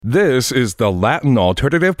This is the Latin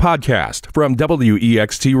Alternative Podcast from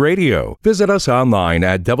WEXT Radio. Visit us online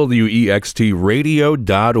at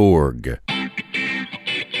wextradio.org.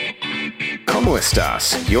 ¿Cómo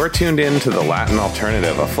estás? You're tuned in to the Latin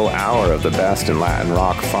Alternative, a full hour of the best in Latin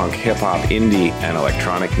rock, funk, hip-hop, indie, and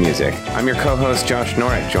electronic music. I'm your co-host, Josh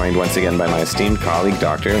Norek, joined once again by my esteemed colleague,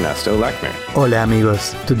 Dr. Ernesto Lechner. Hola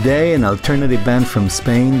amigos. Today, an alternative band from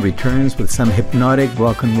Spain returns with some hypnotic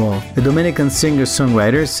rock and roll. The Dominican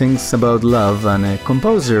singer-songwriter sings about love, and a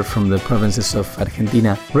composer from the provinces of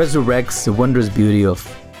Argentina resurrects the wondrous beauty of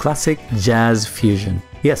classic jazz fusion.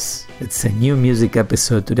 Yes, it's a new music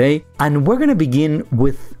episode today, and we're going to begin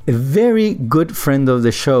with a very good friend of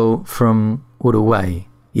the show from Uruguay.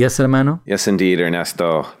 Yes, hermano? Yes, indeed,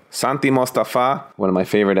 Ernesto. Santi Mostaffa, one of my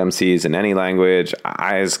favorite MCs in any language,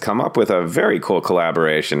 has come up with a very cool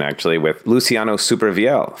collaboration, actually, with Luciano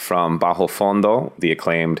Supervielle from Bajo Fondo, the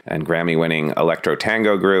acclaimed and Grammy-winning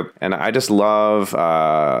electro-tango group. And I just love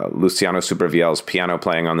Luciano Supervielle's piano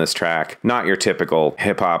playing on this track. Not your typical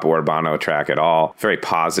hip-hop urbano track at all. Very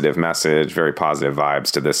positive message, very positive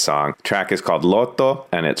vibes to this song. The track is called Lotto,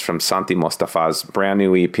 and it's from Santi Mostaffa's brand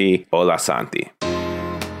new EP, Hola Santi.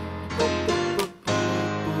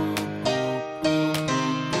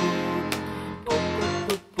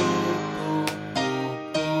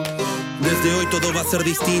 Desde hoy todo va a ser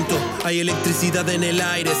distinto. Hay electricidad en el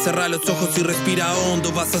aire. Cerra los ojos y respira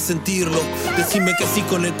hondo. Vas a sentirlo. Decime que sí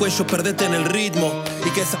con el cuello, perdete en el ritmo. Y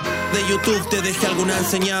que esa de YouTube te deje alguna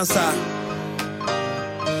enseñanza.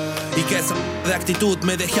 Y que esa de actitud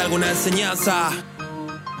me deje alguna enseñanza.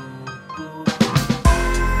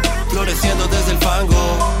 Floreciendo desde el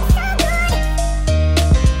fango.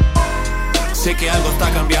 Sé que algo está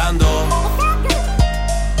cambiando.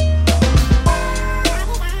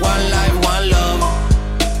 One life, one love.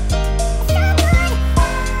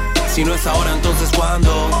 Si no es ahora, entonces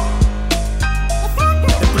 ¿cuándo?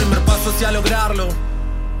 El primer paso hacia lograrlo.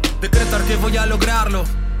 Decretar que voy a lograrlo.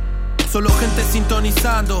 Solo gente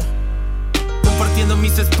sintonizando. Compartiendo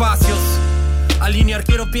mis espacios. Alinear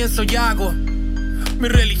quiero, pienso y hago. Mi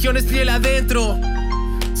religión es fiel adentro.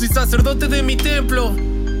 Soy sacerdote de mi templo.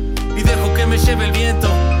 Y dejo que me lleve el viento.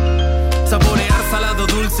 Saborear salado,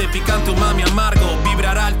 dulce, picante, umami, amargo.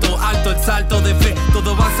 Vibrar alto, alto el salto de fe.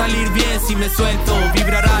 Todo va a salir bien si me suelto.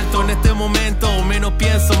 Vibrar alto en este momento. Menos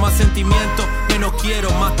pienso, más sentimiento. Menos quiero,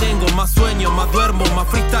 más tengo, más sueño, más duermo, más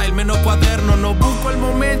freestyle, menos cuaderno. No busco el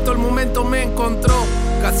momento me encontró.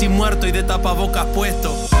 Casi muerto y de tapabocas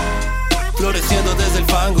puesto. Floreciendo desde el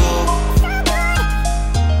fango.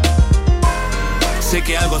 Sé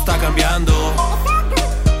que algo está cambiando.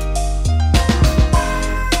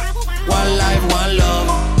 One life, one love.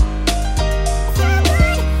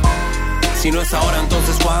 Si no es ahora,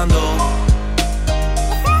 entonces ¿cuándo?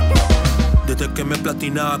 Desde que me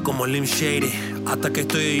platinaba como Slim Shady hasta que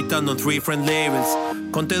estoy editando en 3 friend labels.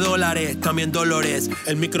 Conté dólares, también dolores.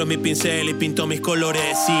 El micro es mi pincel y pinto mis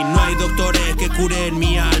colores. Y no hay doctores que curen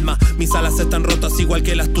mi alma. Mis alas están rotas igual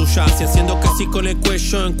que las tuyas. Y haciendo que sí con el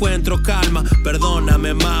cuello encuentro calma.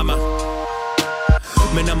 Perdóname, mama.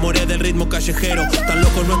 Me enamoré del ritmo callejero. Tan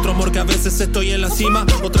loco nuestro amor que a veces estoy en la cima,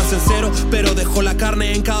 otras en cero, pero dejo la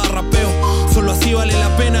carne en cada rapeo. Solo así vale la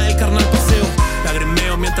pena el carnal paseo.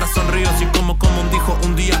 Lagrimeo mientras sonrío, así como dijo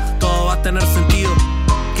un día, todo va a tener sentido.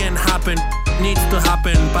 Can't happen, needs to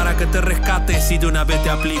happen, para que te rescates y de una vez te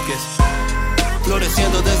apliques.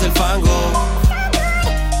 Floreciendo desde el fango.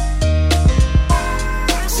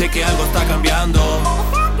 Sé que algo está cambiando.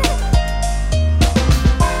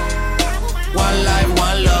 One life,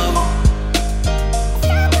 one love.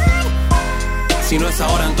 Si no es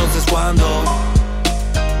ahora, entonces ¿cuándo?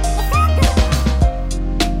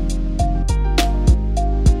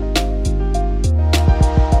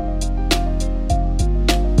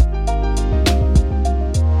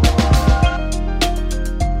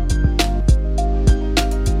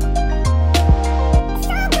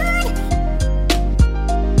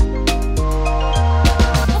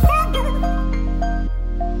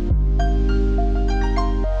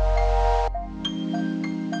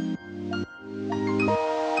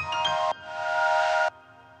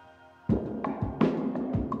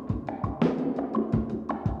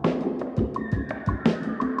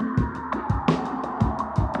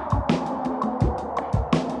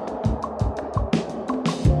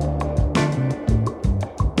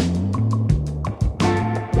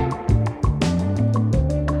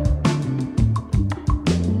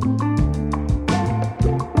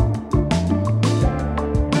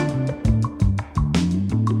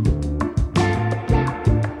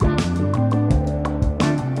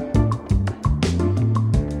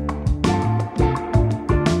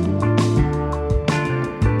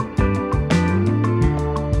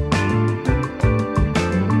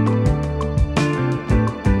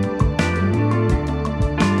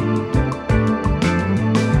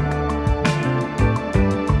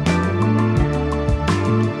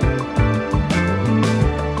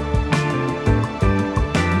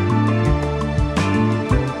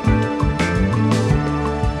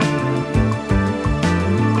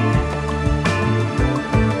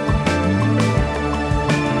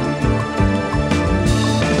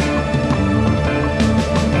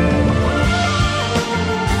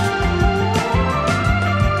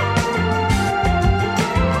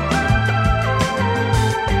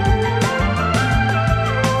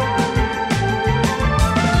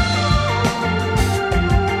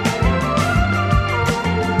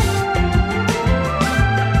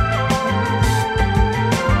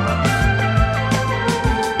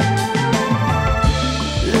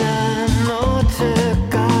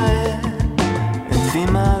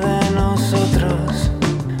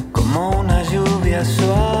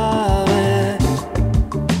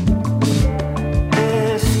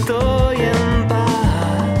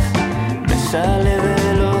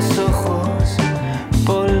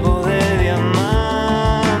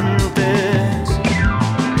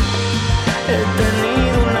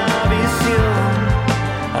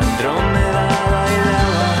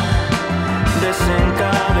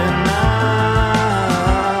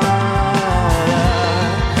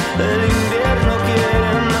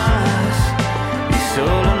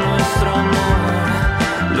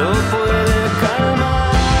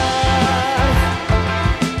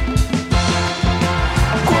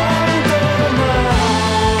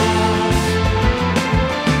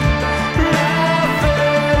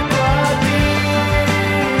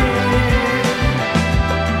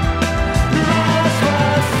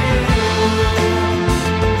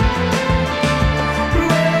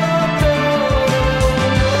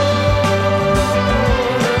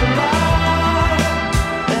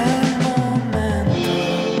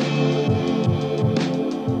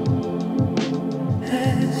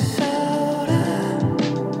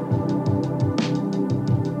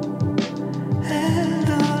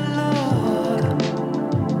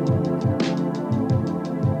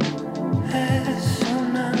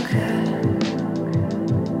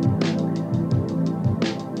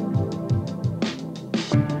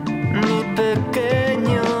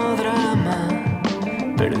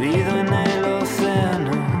 perdido en el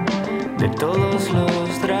océano de todos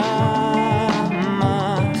los dramas.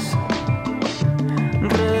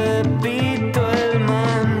 Repito el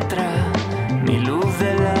mantra, mi luz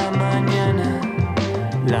de la mañana,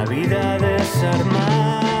 la vida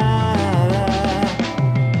desarmada.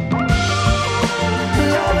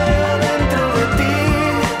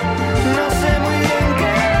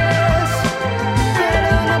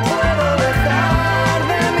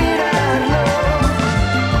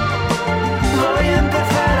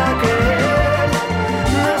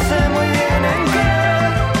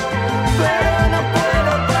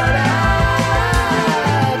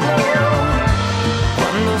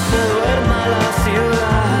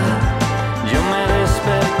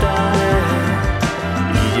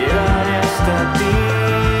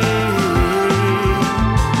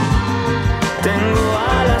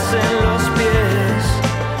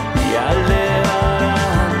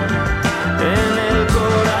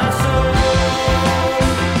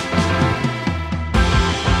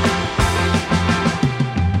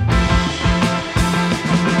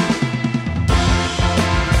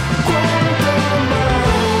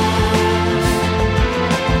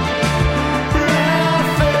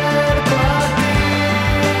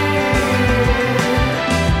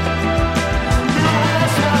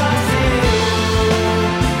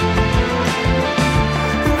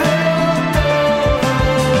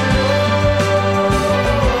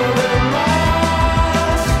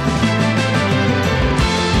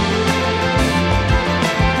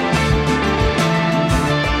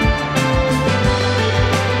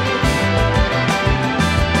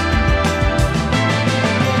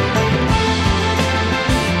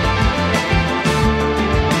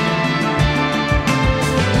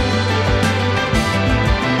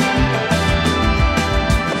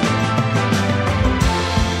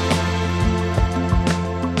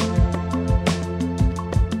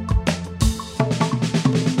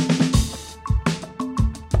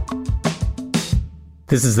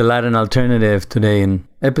 This is the Latin Alternative, today an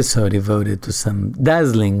episode devoted to some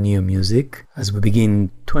dazzling new music as we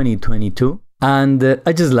begin 2022. And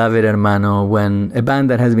I just love it, hermano, when a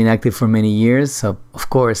band that has been active for many years, so of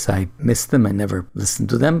course I missed them, I never listened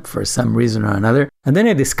to them for some reason or another. And then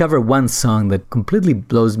I discover one song that completely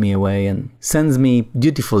blows me away and sends me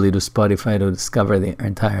dutifully to Spotify to discover the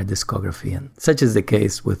entire discography. And such is the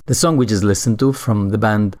case with the song we just listened to from the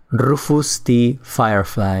band Rufus T.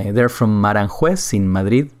 Firefly. They're from Aranjuez in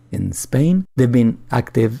Madrid, in Spain. They've been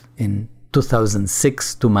active in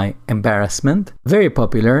 2006 to my embarrassment. Very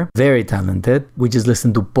popular, very talented. We just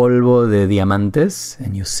listened to Polvo de Diamantes, a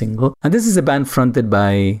new single. And this is a band fronted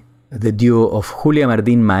by the duo of Julia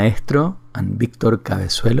Martín Maestro and Víctor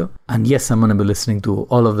Cabezuelo. And yes, I'm going to be listening to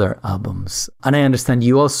all of their albums. And I understand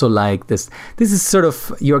you also like this. This is sort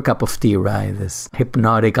of your cup of tea, right? This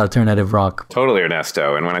hypnotic alternative rock. Totally,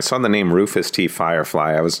 Ernesto. And when I saw the name Rufus T.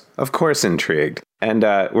 Firefly, I was, of course, intrigued. And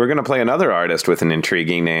we're going to play another artist with an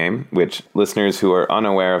intriguing name, which listeners who are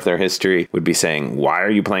unaware of their history would be saying, why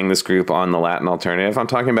are you playing this group on the Latin Alternative? I'm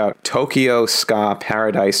talking about Tokyo Ska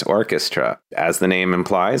Paradise Orchestra. As the name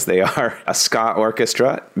implies, they are a ska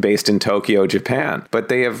orchestra based in Tokyo, Japan. But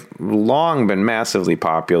they have long been massively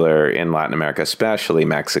popular in Latin America, especially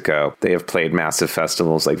Mexico. They have played massive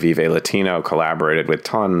festivals like Vive Latino, collaborated with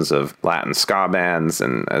tons of Latin ska bands,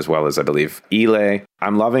 and as well as, I believe, Ile.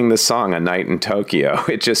 I'm loving this song, A Night in Tokyo.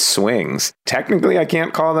 It just swings. Technically, I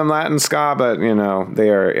can't call them Latin ska, but, you know, they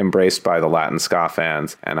are embraced by the Latin ska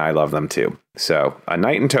fans, and I love them too. So, A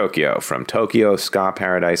Night in Tokyo from Tokyo Ska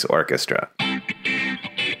Paradise Orchestra.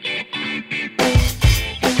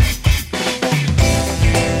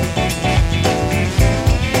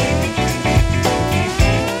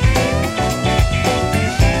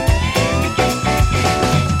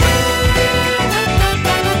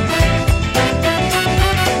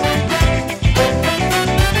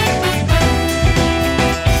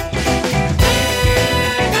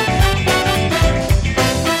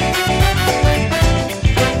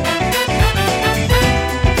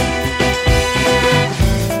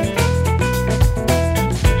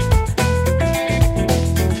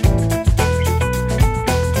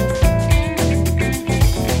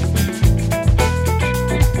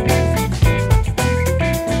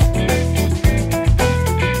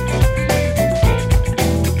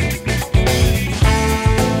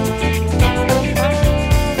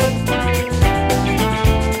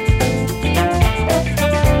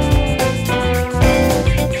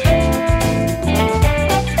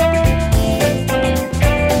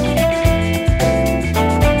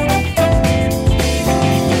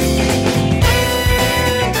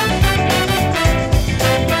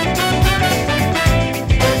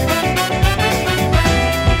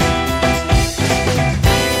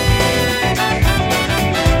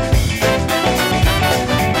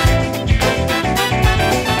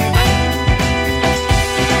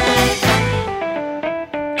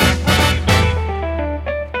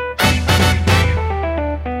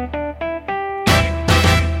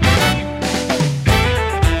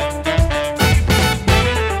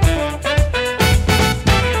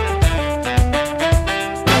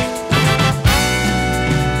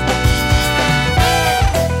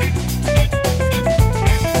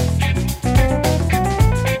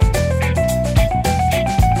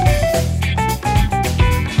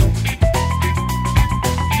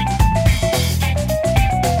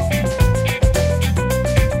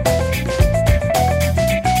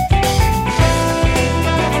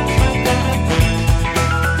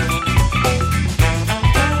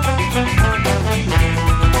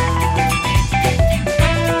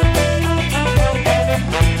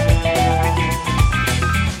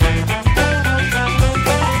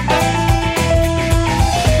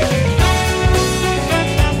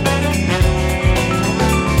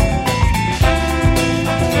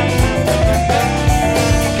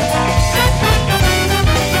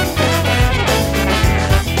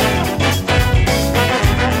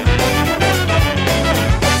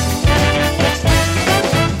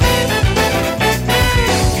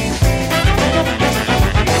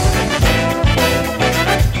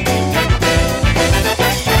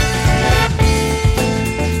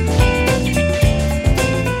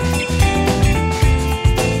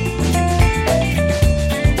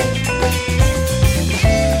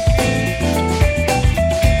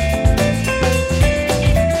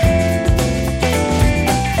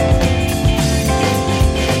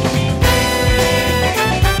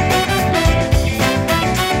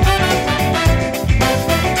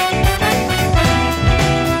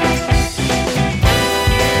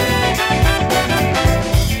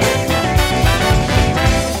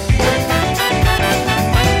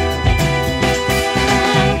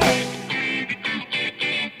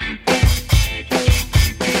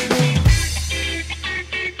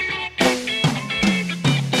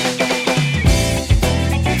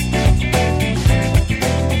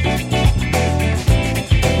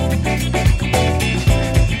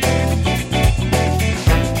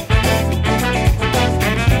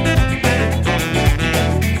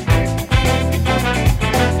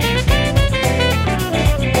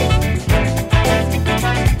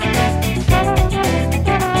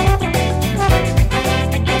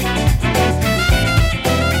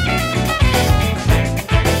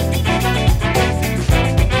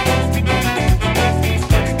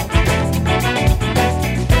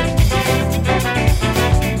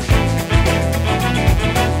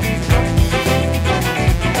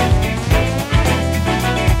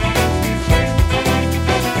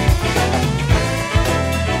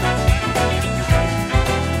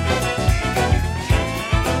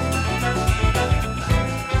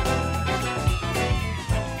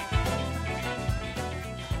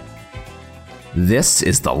 This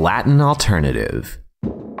is the Latin Alternative.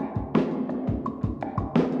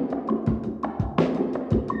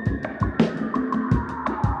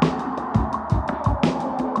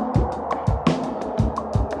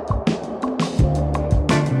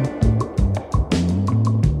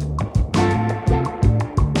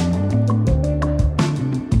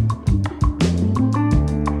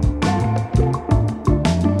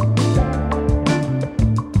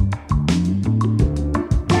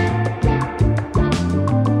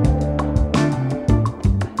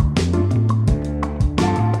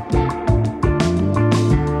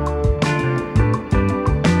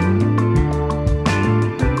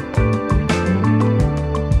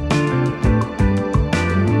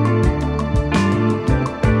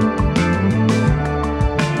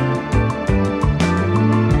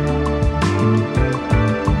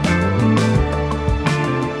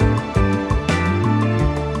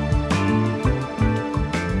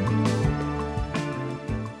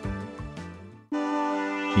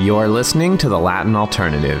 You're listening to The Latin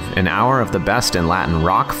Alternative, an hour of the best in Latin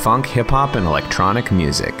rock, funk, hip-hop, and electronic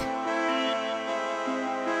music.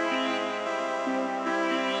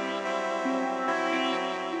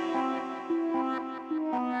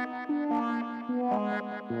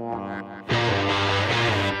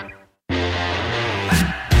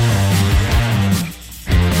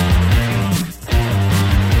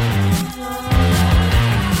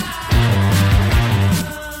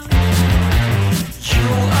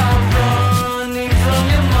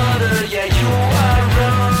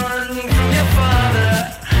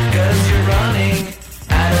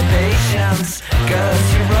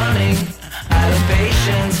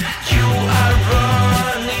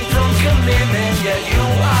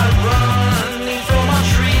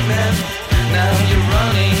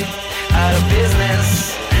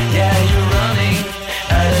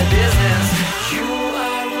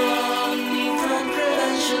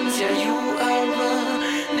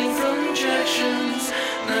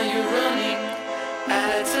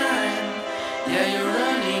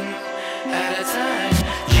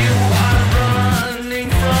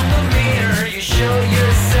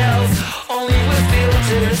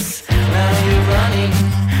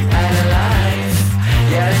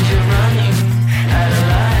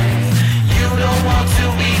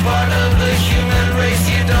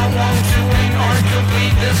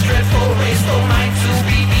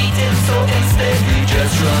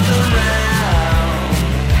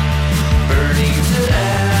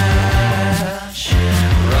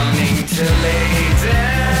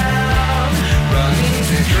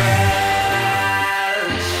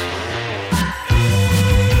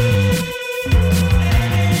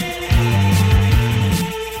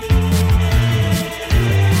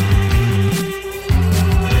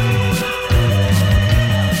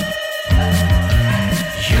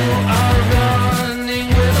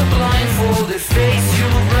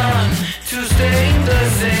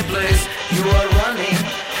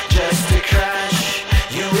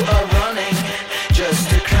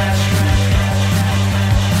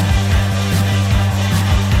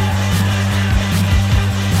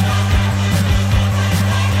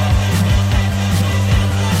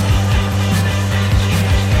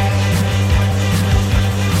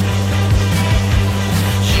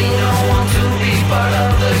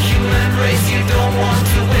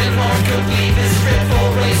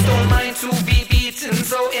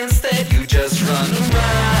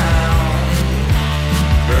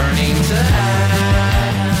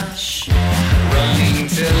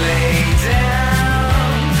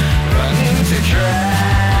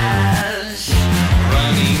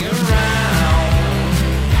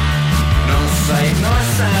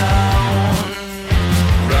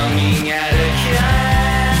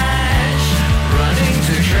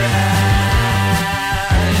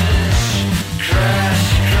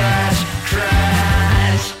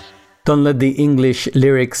 Don't let the English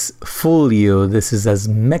lyrics fool you. This is as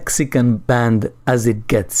Mexican band as it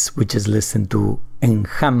gets, which is listened to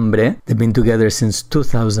Enjambre. They've been together since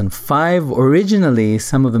 2005. Originally,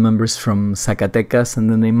 some of the members from Zacatecas, and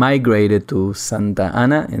then they migrated to Santa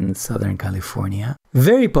Ana in Southern California.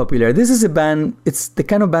 Very popular. This is a band, it's the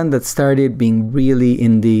kind of band that started being really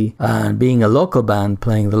indie, being a local band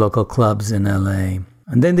playing the local clubs in LA.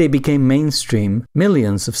 And then they became mainstream,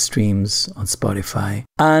 millions of streams on Spotify.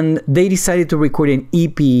 And they decided to record an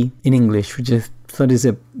EP in English, which I thought is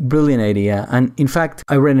a brilliant idea. And in fact,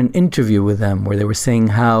 I read an interview with them where they were saying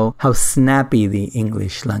how snappy the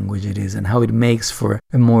English language it is and how it makes for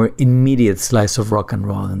a more immediate slice of rock and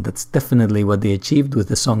roll. And that's definitely what they achieved with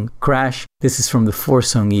the song Crash. This is from the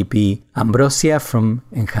 4-song EP Ambrosia from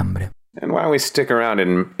Enjambre. And why don't we stick around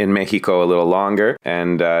in Mexico a little longer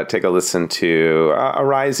and take a listen to a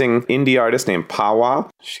rising indie artist named Pahua.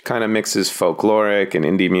 She kind of mixes folkloric and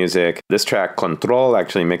indie music. This track, Control,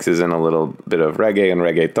 actually mixes in a little bit of reggae and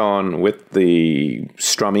reggaeton with the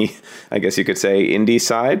strummy, I guess you could say, indie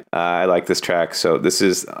side. I like this track. So this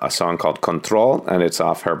is a song called Control, and it's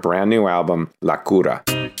off her brand new album, La Cura.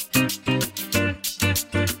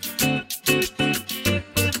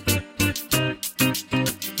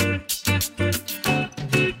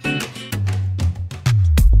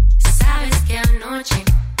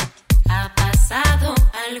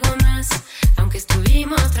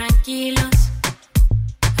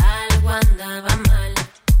 Algo andaba mal,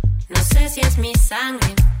 no sé si es mi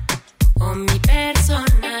sangre o mi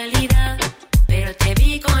personalidad, pero te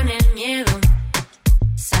vi con el miedo,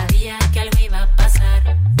 sabía que algo iba a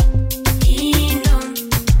pasar y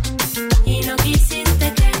no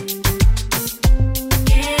quisiste que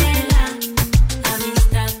la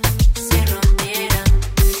amistad se rompiera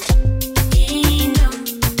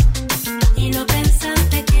y no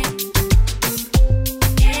pensaste que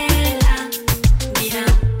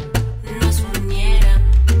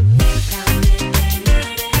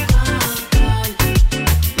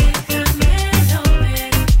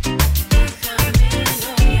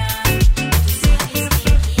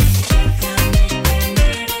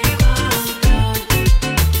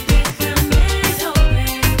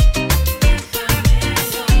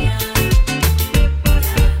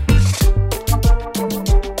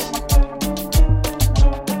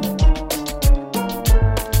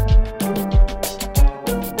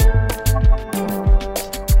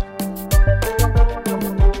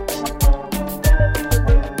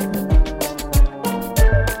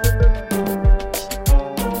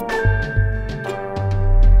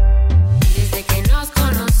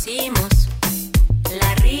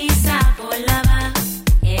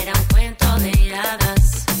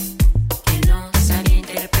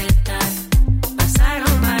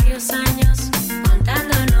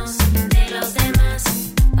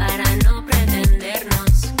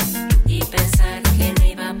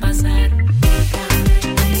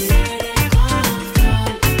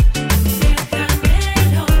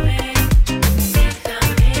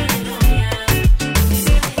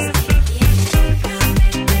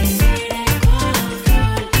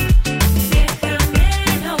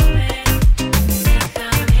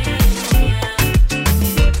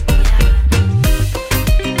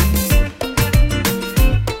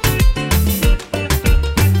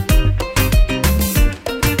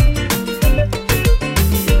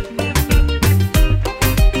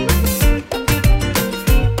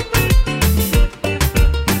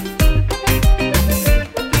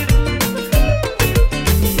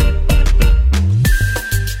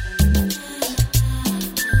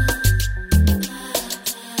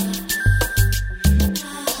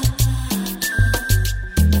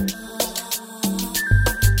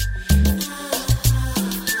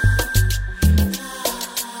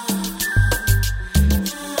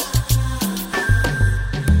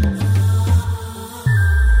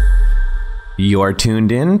You are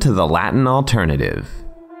tuned in to the Latin Alternative.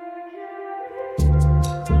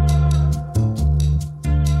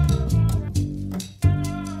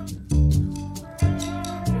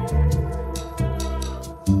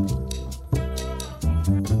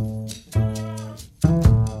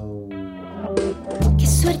 Qué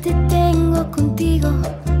suerte tengo contigo,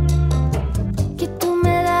 que tú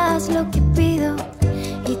me das lo que pido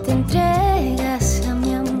y te entregas a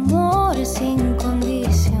mi amor sin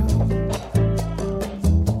condición.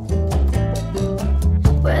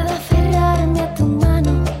 Puedo aferrarme a tu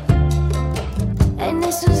mano en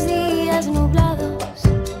esos días nublados,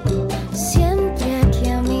 siempre aquí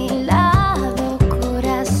a mi lado,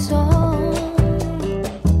 corazón.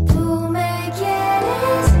 Tú me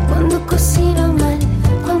quieres cuando cocino mal,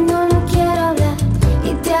 cuando no quiero hablar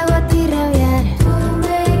y te hago a ti rabiar. Tú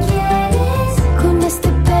me quieres con este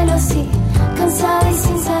pelo así, cansada y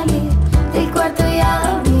sin salir del cuarto y a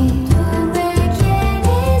dormir.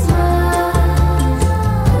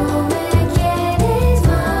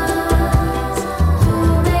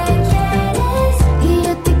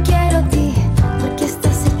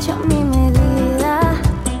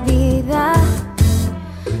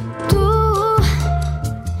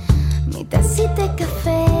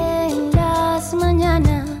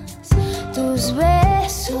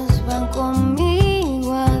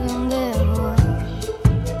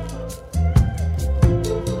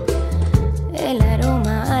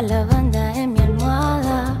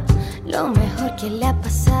 ¿Qué le ha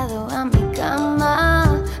pasado a mi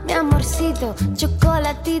cama? Mi amorcito,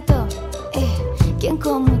 chocolatito, ¿quién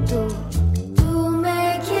como tú? Tú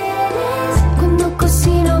me quieres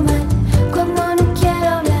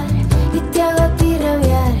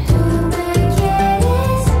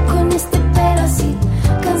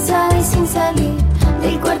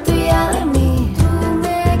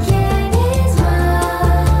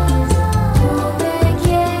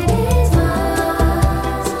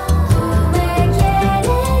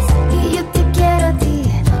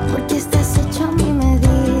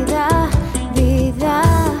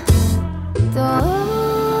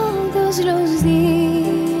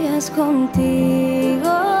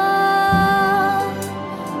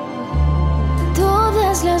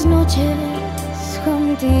todas las noches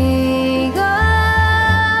contigo.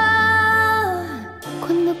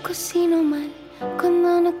 Cuando cocino mal,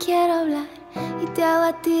 cuando no quiero hablar y te hago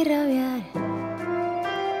a ti rabiar.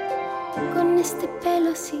 Con este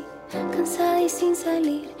pelo así, cansada y sin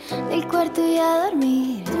salir del cuarto y a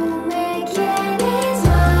dormir. Tú me quieres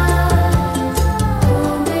más, tú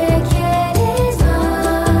me quieres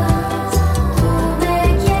más, tú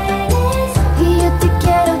me quieres. Y yo te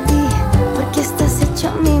quiero a ti, porque estás hecho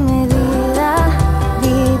a mi medida,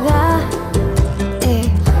 vida.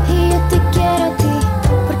 Y yo te quiero a ti,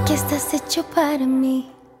 porque estás hecho para mí.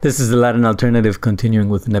 This is the Latin Alternative, continuing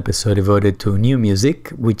with an episode devoted to new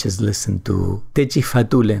music. We just listened to Techi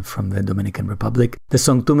Fatule from the Dominican Republic, the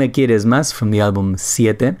song Tú Me Quieres Más from the album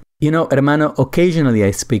Siete. You know, hermano, occasionally I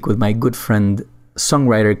speak with my good friend,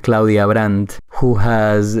 songwriter Claudia Brandt, who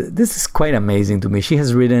has, this is quite amazing to me, she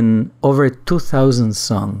has written over 2,000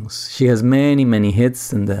 songs. She has many, many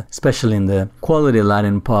hits, especially in the quality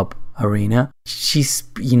Latin pop arena. She's,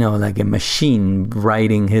 like a machine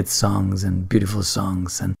writing hit songs and beautiful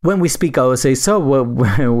songs. And when we speak, I will say, so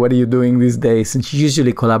what are you doing these days? And she's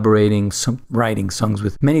usually collaborating, writing songs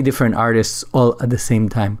with many different artists all at the same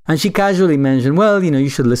time. And she casually mentioned, well, you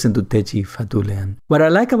should listen to Techi Fatule. And what I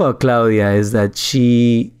like about Claudia is that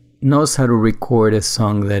she knows how to record a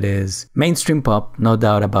song that is mainstream pop, no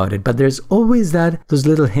doubt about it, but there's always those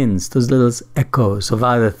little hints, those little echoes of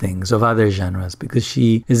other things, of other genres, because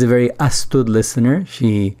she is a very astute listener.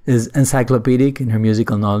 She is encyclopedic in her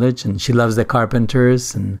musical knowledge, and she loves the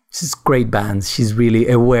Carpenters and she's great bands. She's really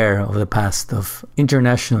aware of the past of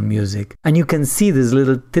international music, and you can see these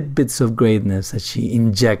little tidbits of greatness that she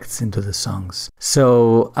injects into the songs.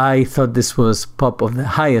 So I thought this was pop of the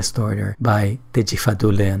highest order by Techi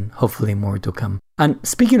Fatule, and hopefully more to come. And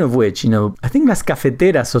speaking of which, I think Las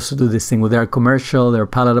Cafeteras also do this thing where they're commercial, they're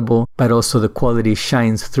palatable, but also the quality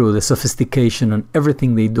shines through, the sophistication on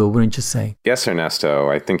everything they do, wouldn't you say? Yes,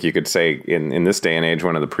 Ernesto. I think you could say in this day and age,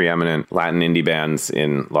 one of the preeminent Latin indie bands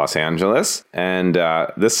in Los Angeles. And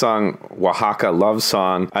this song, Oaxaca Love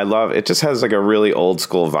Song, I love. It just has like a really old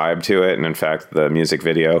school vibe to it. And in fact, the music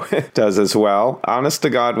video does as well. Honest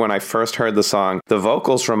to God, when I first heard the song, the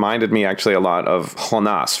vocals reminded me actually a lot of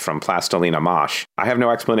Jonas from Plastilina Mosh. I have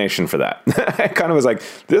no explanation for that. I kind of was like,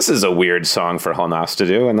 this is a weird song for Jonas to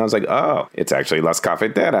do. And I was like, oh, it's actually Las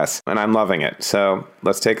Cafeteras. And I'm loving it. So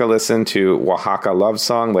let's take a listen to Oaxaca Love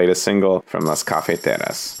Song, latest single from Las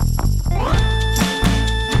Cafeteras.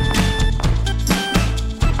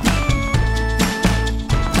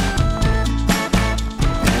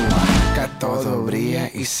 En Oaxaca todo brilla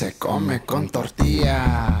y se come con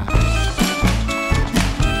tortilla.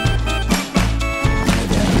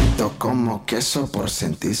 Como queso por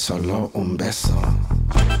sentir solo un beso.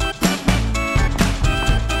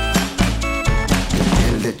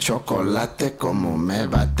 El de chocolate como me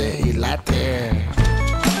bate y late.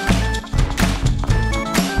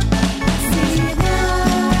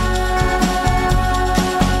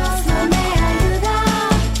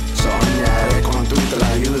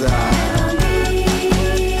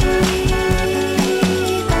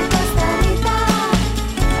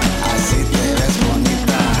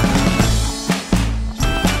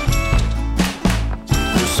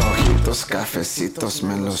 Cafecitos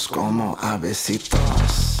me los como a besitos.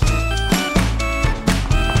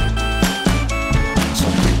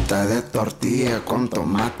 Sopita de tortilla con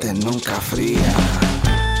tomate nunca fría.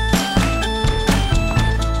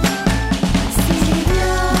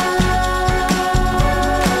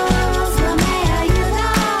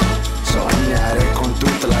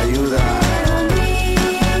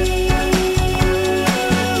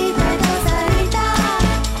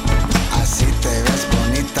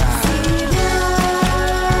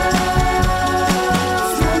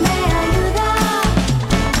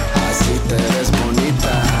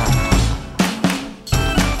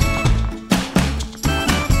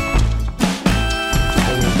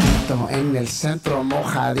 El centro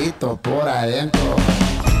mojadito por adentro.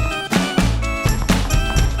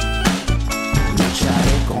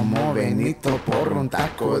 Lucharé como Benito por un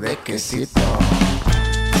taco de quesito.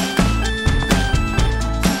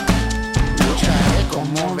 Lucharé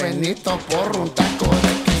como Benito por un taco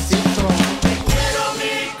de quesito. Te quiero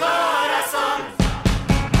mi corazón.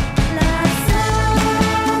 La soda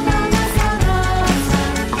más sabrosa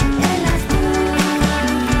en las manos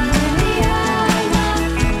de mi alma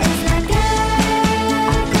es la que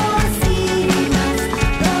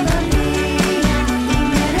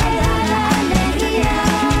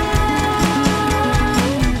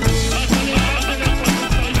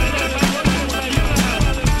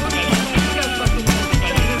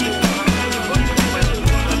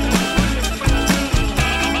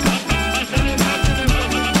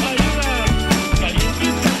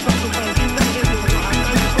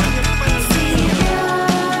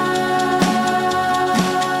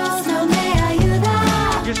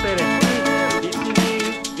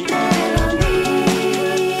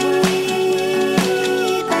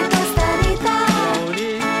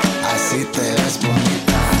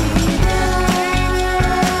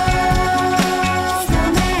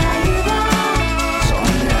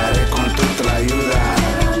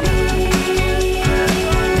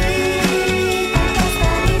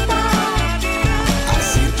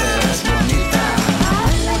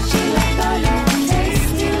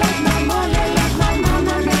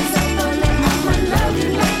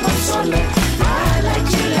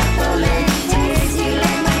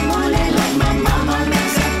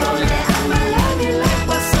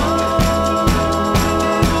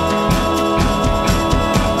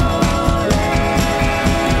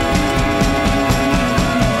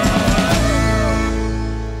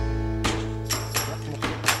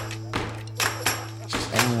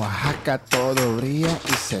acá todo brilla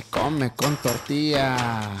y se come con tortilla.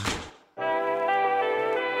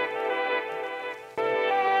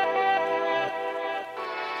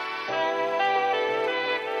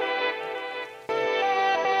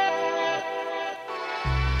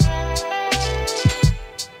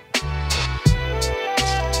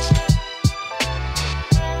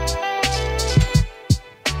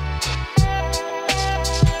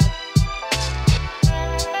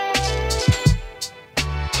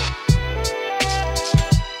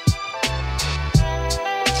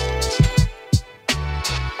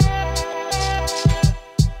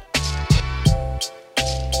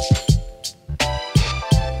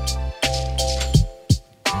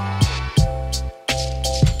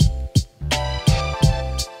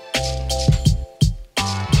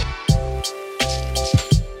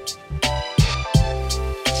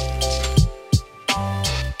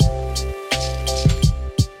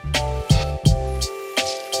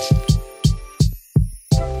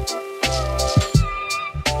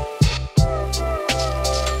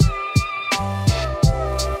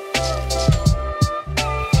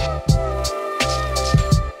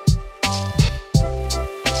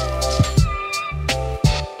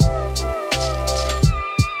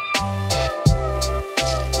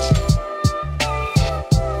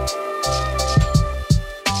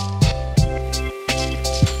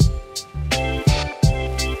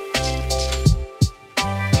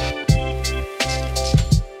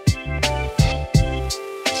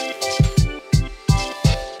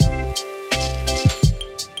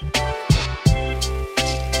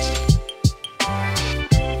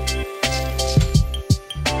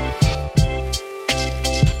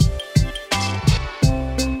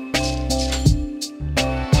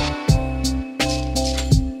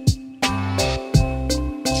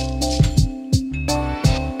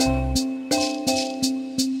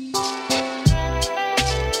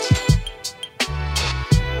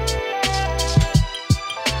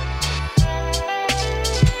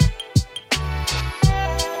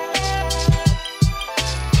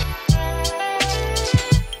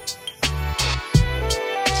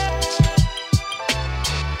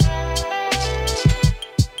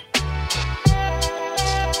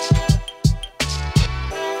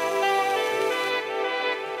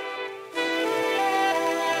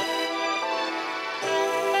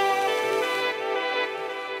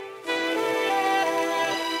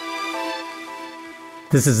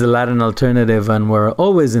 This is the Latin Alternative, and we're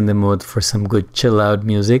always in the mood for some good chill-out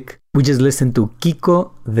music. We just listened to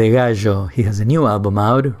Kiko de Gallo. He has a new album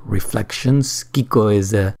out, Reflections. Kiko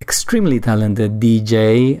is an extremely talented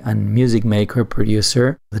DJ and music maker,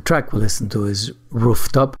 producer. The track we listened to is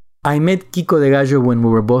Rooftop. I met Kiko de Gallo when we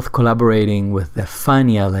were both collaborating with the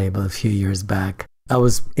Fania label a few years back. I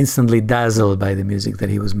was instantly dazzled by the music that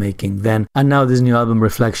he was making then. And now this new album,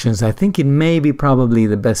 Reflections, I think it may be probably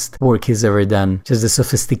the best work he's ever done. Just the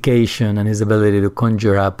sophistication and his ability to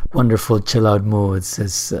conjure up wonderful chill-out moods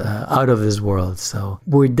is out of this world. So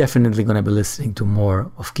we're definitely going to be listening to more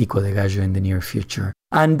of Kiko de Gallo in the near future.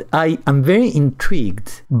 And I am very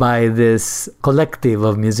intrigued by this collective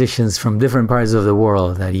of musicians from different parts of the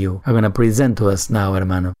world that you are going to present to us now,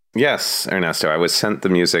 hermano. Yes, Ernesto. I was sent the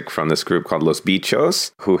music from this group called Los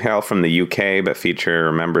Bichos, who hail from the UK, but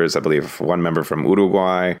feature members, I believe, one member from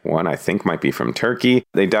Uruguay, one I think might be from Turkey.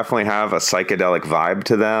 They definitely have a psychedelic vibe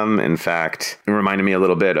to them. In fact, it reminded me a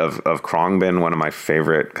little bit of Khruangbin, one of my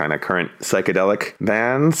favorite kind of current psychedelic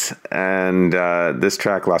bands. And this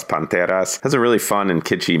track, Las Panteras, has a really fun and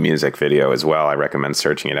kitschy music video as well. I recommend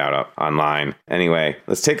searching it out online. Anyway,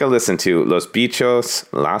 let's take a listen to Los Bichos,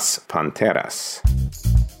 Las Panteras.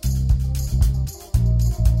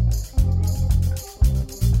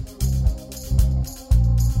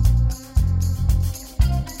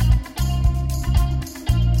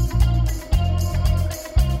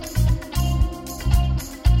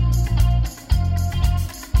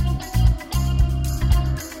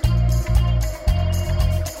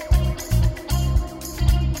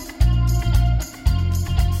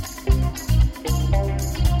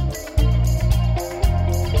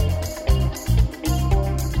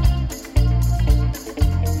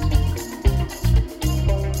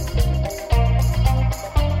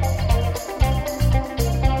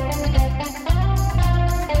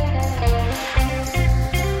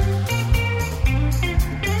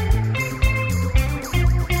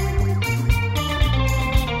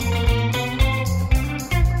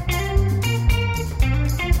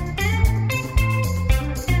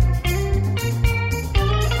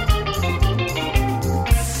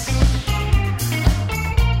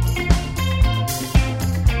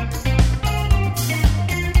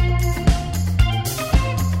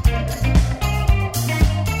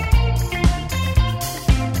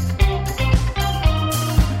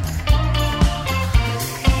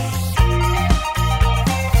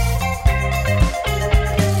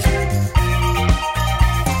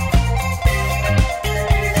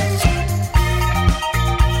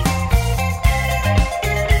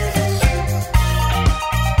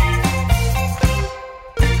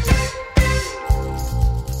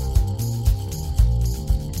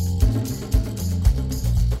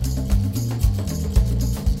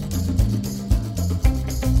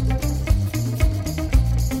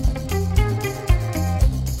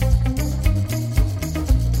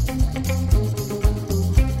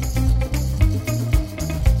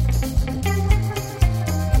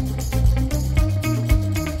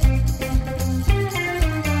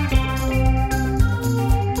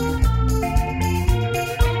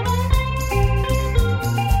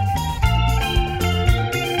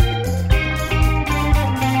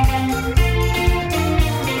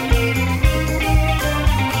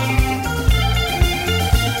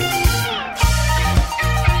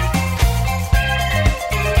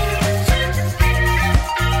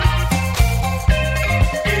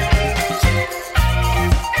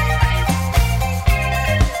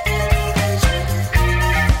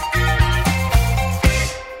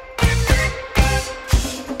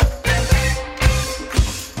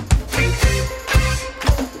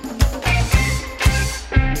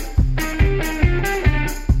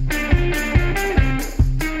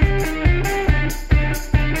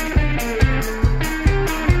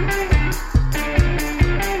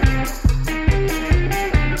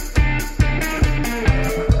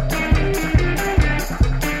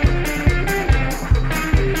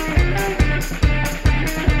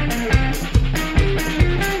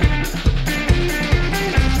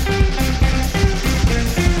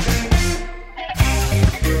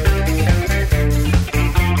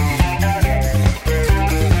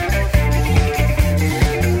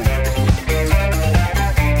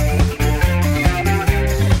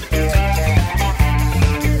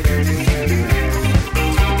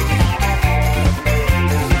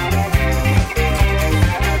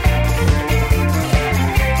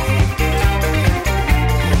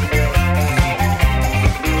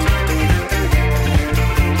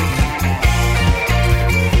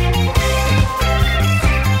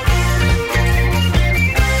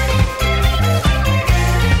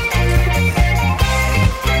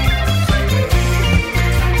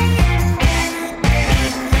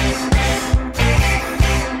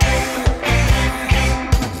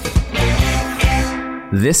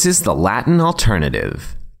 This is the Latin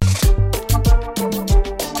Alternative.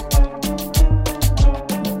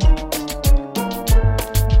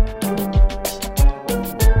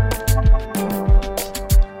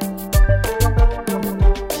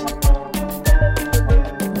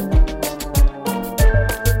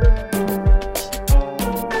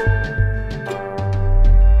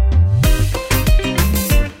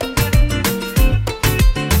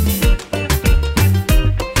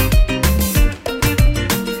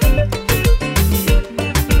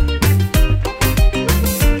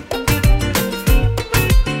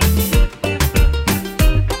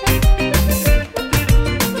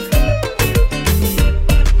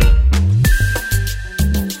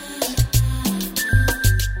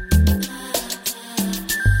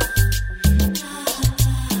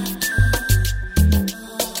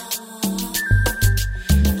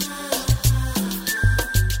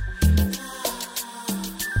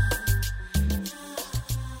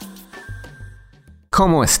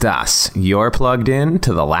 ¿Cómo estás? You're plugged in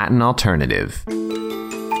to the Latin Alternative.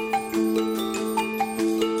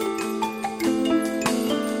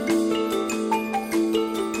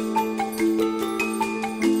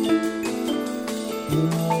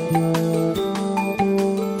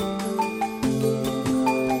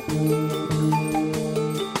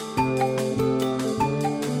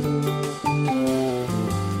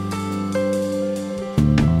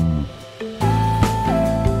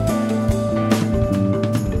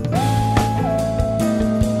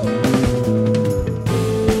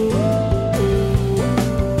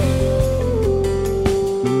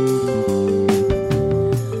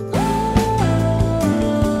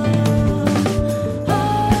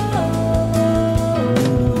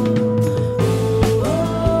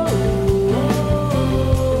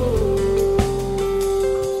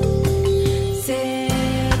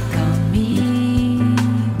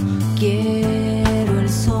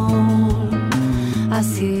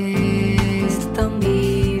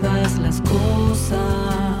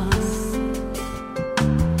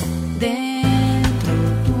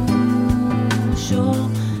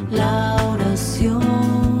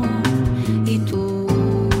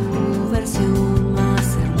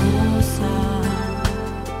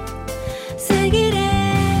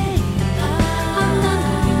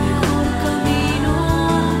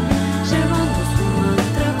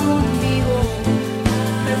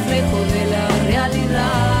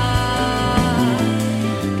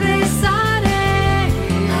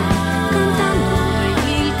 Cantando en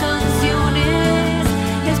mil canciones,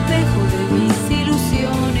 espejo de mis ilusiones.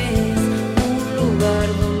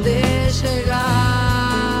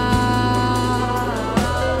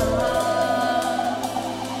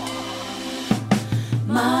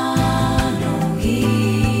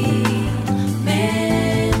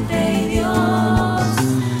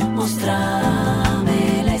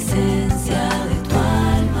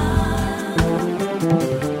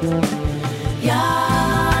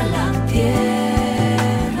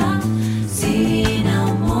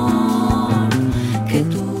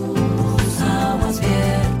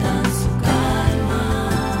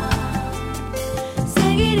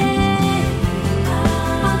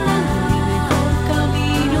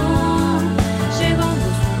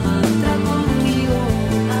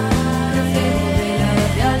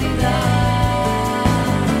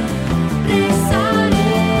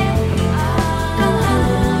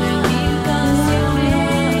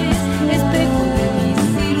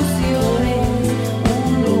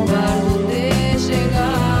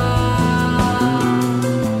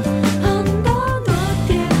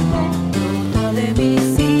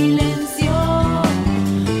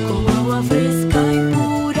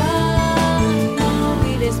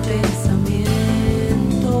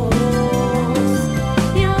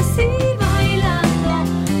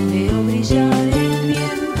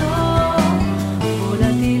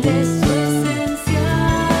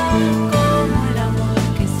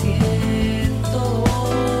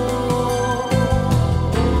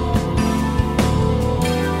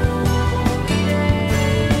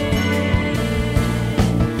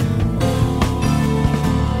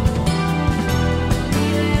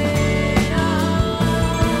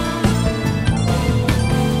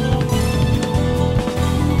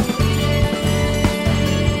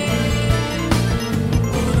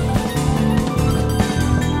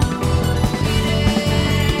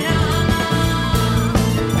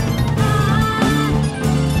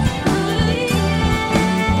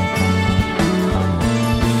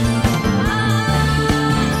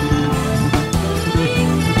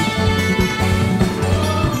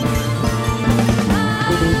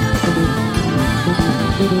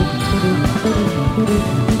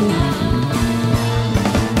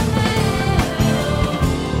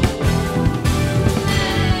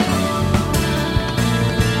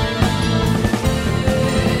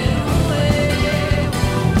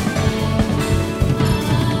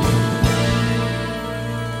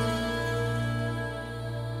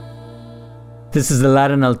 This is the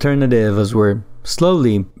Latin alternative as we're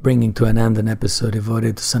slowly bringing to an end an episode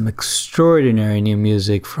devoted to some extraordinary new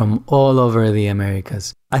music from all over the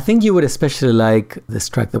Americas. I think you would especially like this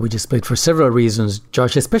track that we just played for several reasons,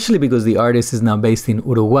 Josh, especially because the artist is now based in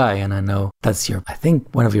Uruguay, and I know that's I think,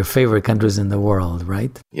 one of your favorite countries in the world,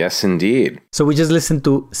 right? Yes, indeed. So we just listened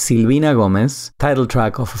to Silvina Gomez, title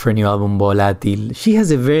track off of her new album, Volátil. She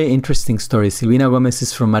has a very interesting story. Silvina Gomez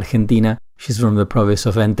is from Argentina. She's from the province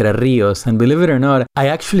of Entre Rios. And believe it or not, I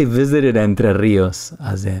actually visited Entre Rios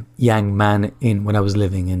as a young man when I was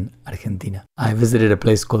living in Argentina. I visited a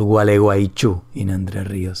place called Gualeguaychú in Entre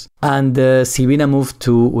Rios. And Silvina moved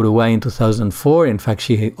to Uruguay in 2004. In fact,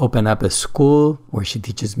 she opened up a school where she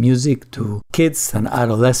teaches music to kids and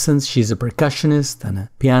adolescents. She's a percussionist and a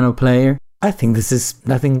piano player. I think this is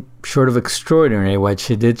nothing short of extraordinary what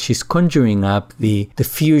she did. She's conjuring up the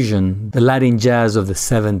fusion, the Latin jazz of the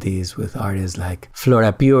 70s with artists like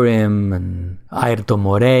Flora Purim and Airto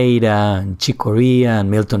Moreira and Chicoria and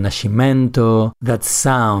Milton Nascimento. That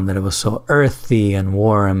sound that was so earthy and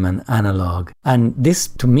warm and analog. And this,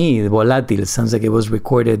 to me, Volátil, sounds like it was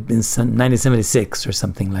recorded in 1976 or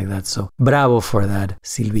something like that. So bravo for that,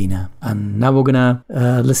 Silvina. And now we're gonna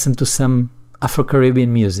listen to some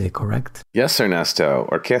Afro-Caribbean music, correct? Yes, Ernesto.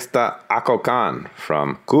 Orquesta Acocan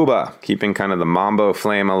from Cuba, keeping kind of the mambo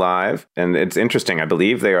flame alive. And it's interesting, I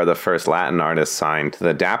believe they are the first Latin artists signed to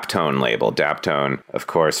the Daptone label. Daptone, of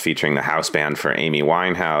course, featuring the house band for Amy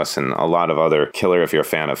Winehouse and a lot of other killer, if you're a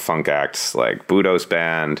fan of funk acts, like Budo's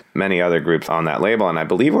Band, many other groups on that label. And I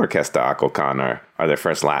believe Orquesta Acocan are their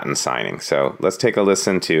first Latin signing. So let's take a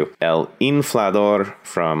listen to El Inflador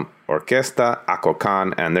from Orquesta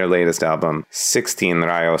Acocan and their latest album, 16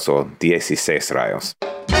 Rayos or 16 Rayos.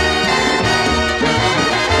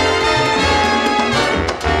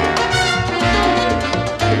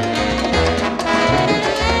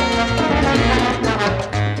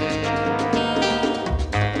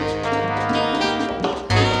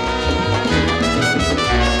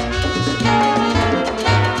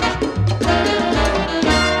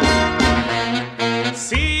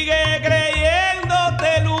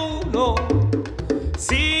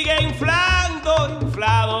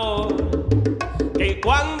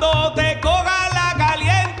 Cuando te coja la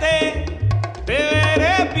caliente, te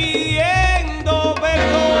veré pidiendo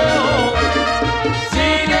perdón.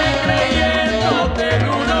 Sigue creyéndote el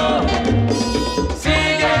uno,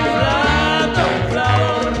 sigue inflando,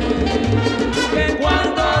 inflador. Que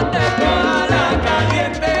cuando te coja la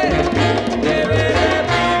caliente, te veré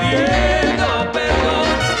pidiendo perdón.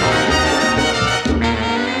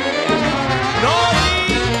 No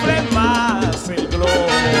infles más el globo.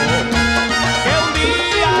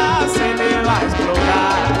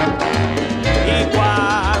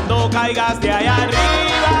 Caigas de allá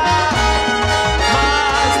arriba,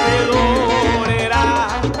 más te dolerá.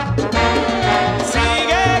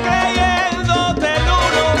 Sigue creyéndote el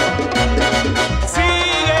uno,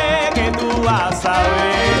 sigue que tú vas a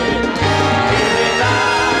ver. Que de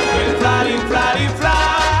tanto inflar, inflar,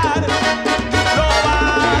 inflar, lo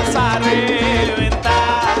vas a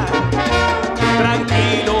reventar.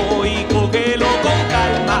 Tranquilo y cógelo con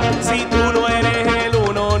calma, si tú no eres el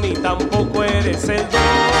uno ni tampoco eres el dos.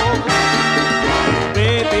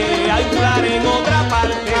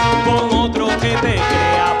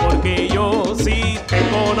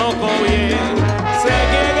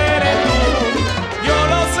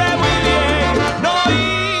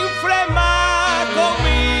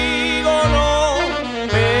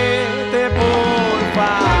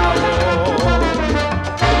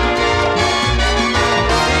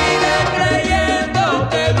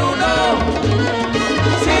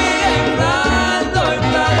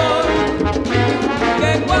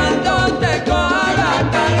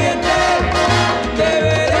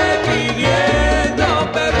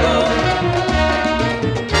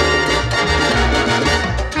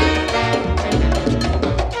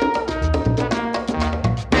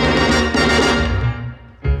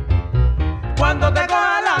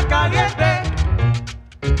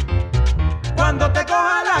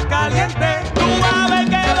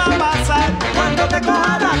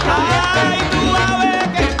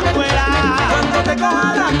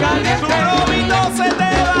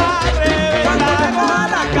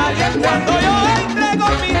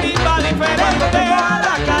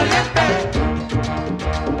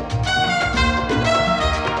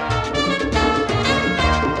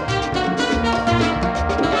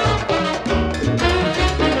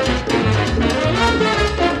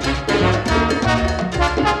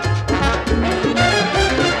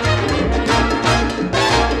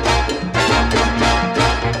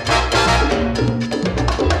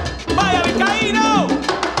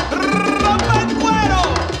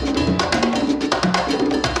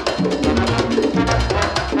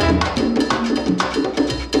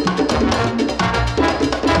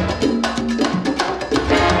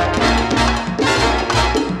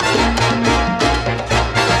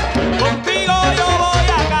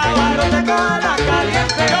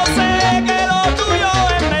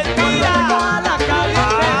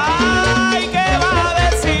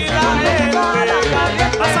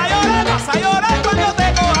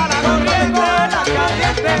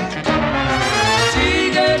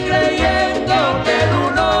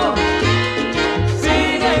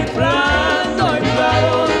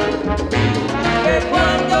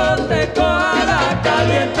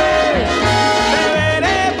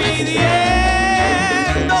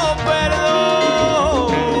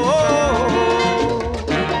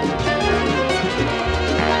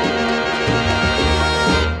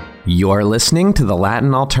 You're listening to The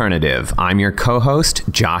Latin Alternative. I'm your co-host,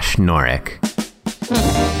 Josh Norick.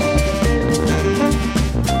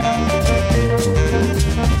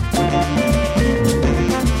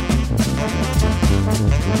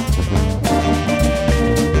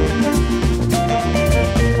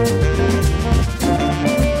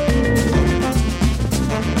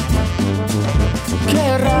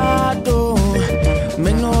 Qué raro,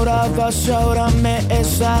 me ignorabas y ahora me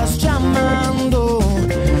estás llamando.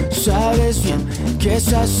 Sabes bien que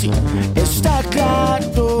es así, está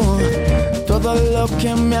claro. Todo lo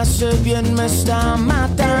que me hace bien me está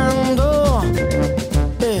matando.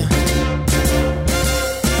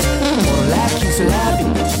 Por la 15 la vi,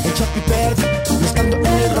 el chapi perdí, mezclando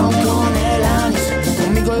el ron con el anís.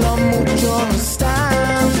 Conmigo lo mucho no es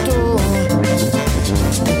tanto.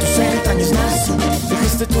 En tus entrañas nací,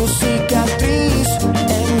 dejaste tu cicatriz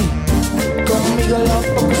en mí. Conmigo lo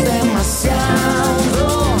poco es demasiado.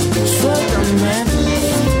 Suéltame,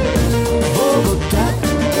 Bogotá.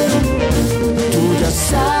 Tú ya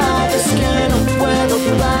sabes que no puedo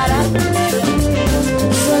parar.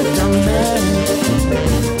 Suéltame,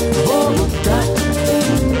 Bogotá.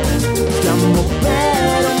 Te amo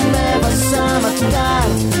pero me vas a matar.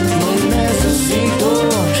 No necesito.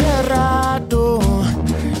 Qué raro,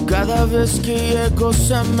 cada vez que llego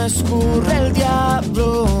se me escurre el diablo.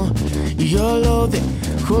 Y yo lo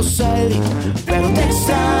dejo salir, pero te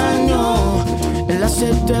extraño en las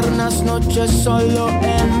eternas noches solo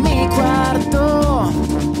en mi cuarto.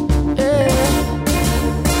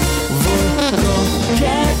 Voy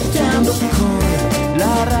coqueteando con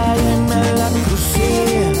la raya y me la crucé.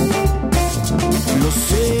 Lo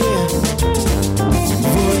sé.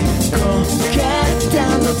 Voy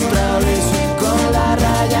coqueteando otra vez con la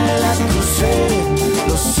raya y la crucé.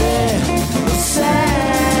 Lo sé, lo sé.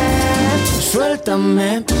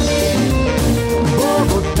 Suéltame,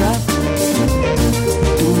 Bogotá.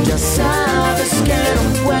 Tú ya sabes que no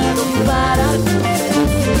puedo parar.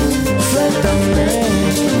 Suéltame,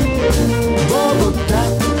 Bogotá.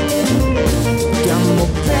 Te amo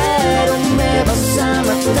pero me vas a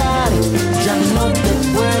matar. Ya no te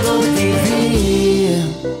puedo vivir.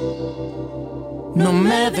 No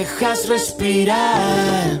me dejas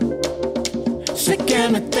respirar. Sé que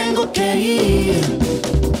me tengo que ir.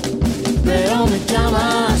 Pero me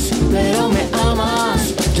llamas, pero me amas.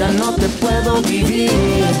 Ya no te puedo vivir.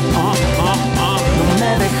 No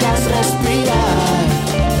me dejas respirar.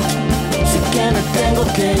 Sé que me tengo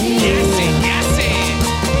que ir.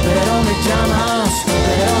 Pero me llamas,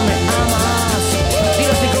 pero me amas.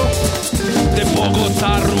 De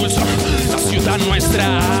Bogotá, rusa, la ciudad nuestra,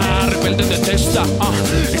 rebelde detesta,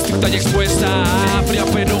 estricta y expuesta, fría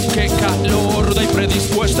pero qué calor, da y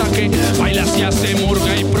predispuesta, que baila y hace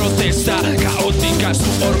murga y protesta, caótica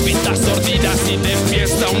su órbita, sordida y de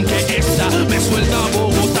fiesta, aunque esta me suelta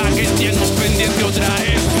Bogotá, que tengo pendiente otra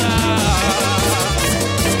esta.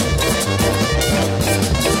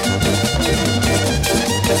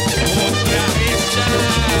 Otra esta.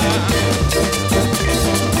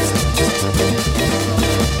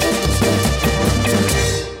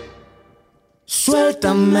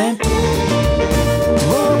 Suéltame,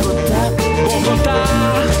 Bogotá, Bogotá.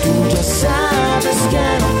 Tú ya sabes que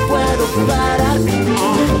no puedo parar.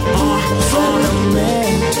 Suéltame,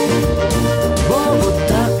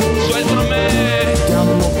 Bogotá. Suéltame. Te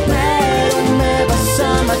amo pero me vas a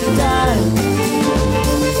matar.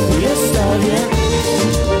 Y está bien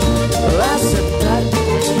aceptar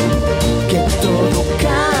que todo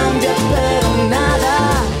cambia, pero nada,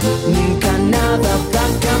 nunca nada va a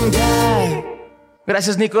cambiar.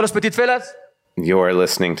 Gracias, Nico, los Petit Felas. You're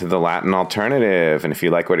listening to The Latin Alternative, and if you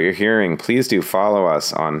like what you're hearing, please do follow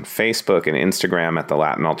us on Facebook and Instagram at The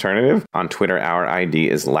Latin Alternative. On Twitter, our ID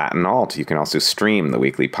is Latin Alt. You can also stream the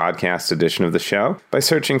weekly podcast edition of the show by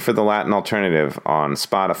searching for The Latin Alternative on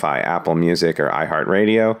Spotify, Apple Music, or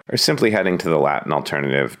iHeartRadio, or simply heading to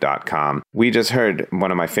thelatinalternative.com. We just heard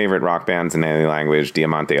one of my favorite rock bands in any language,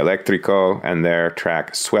 Diamante Electrico, and their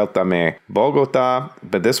track Suéltame, Bogotá,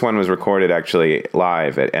 but this one was recorded actually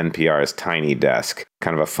live at NPR's Tiny Desk.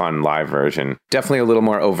 Kind of a fun live version. Definitely a little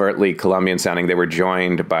more overtly Colombian sounding. They were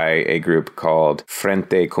joined by a group called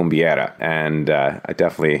Frente Cumbiera, and I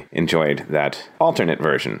definitely enjoyed that alternate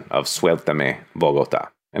version of Suéltame, Bogotá.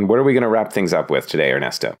 And what are we going to wrap things up with today,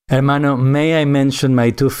 Ernesto? Hermano, may I mention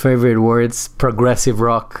my two favorite words, progressive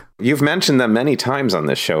rock? You've mentioned them many times on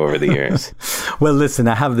this show over the years. Well, listen,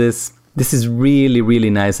 I have this. This is really, really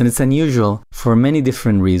nice, and it's unusual for many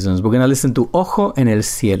different reasons. We're going to listen to Ojo en el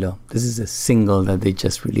Cielo. This is a single that they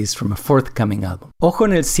just released from a forthcoming album. Ojo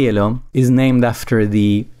en el Cielo is named after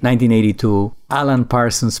the 1982 Alan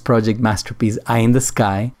Parsons' project masterpiece Eye in the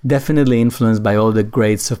Sky, definitely influenced by all the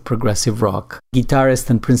greats of progressive rock. Guitarist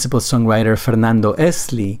and principal songwriter Fernando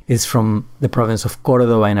Esli is from the province of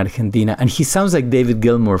Córdoba in Argentina, and he sounds like David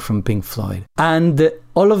Gilmour from Pink Floyd. And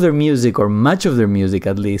all of their music, or much of their music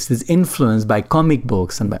at least, is influenced by comic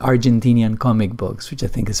books and by Argentinian comic books, which I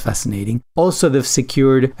think is fascinating. Also, they've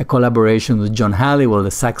secured a collaboration with John Halliwell,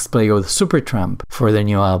 the sax player with Supertramp, for their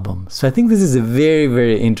new album. So I think this is a very,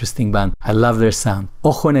 very interesting band. I love their sound.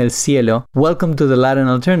 Ojo en el Cielo. Welcome to the Latin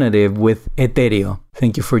Alternative with Etéreo.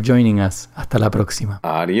 Thank you for joining us. Hasta la próxima.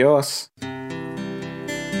 Adios.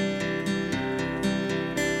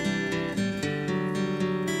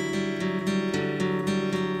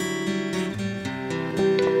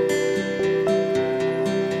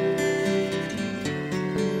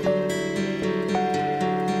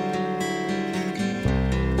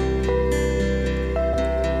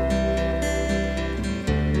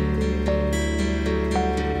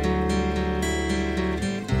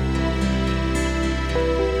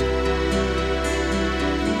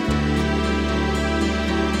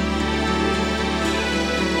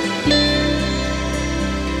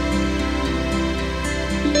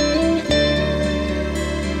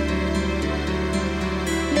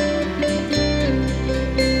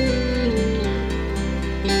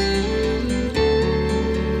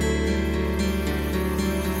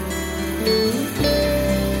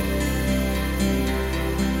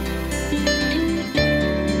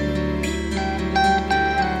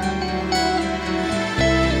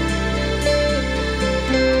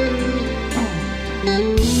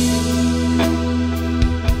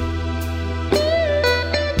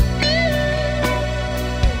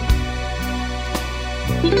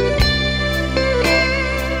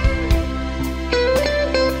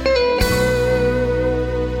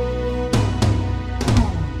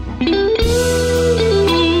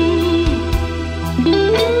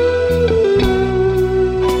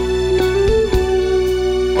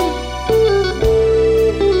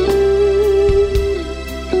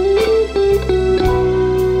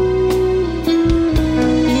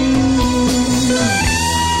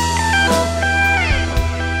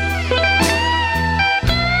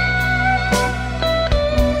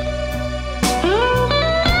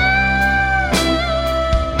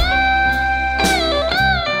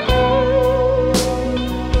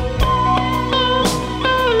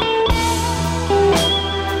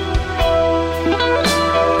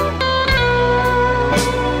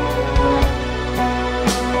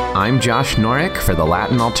 I'm Josh Norick for The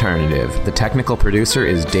Latin Alternative. The technical producer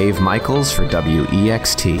is Dave Michaels for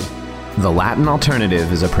WEXT. The Latin Alternative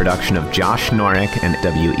is a production of Josh Norick and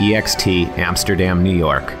WEXT Amsterdam, New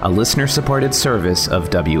York, a listener-supported service of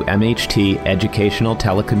WMHT Educational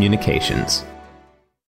Telecommunications.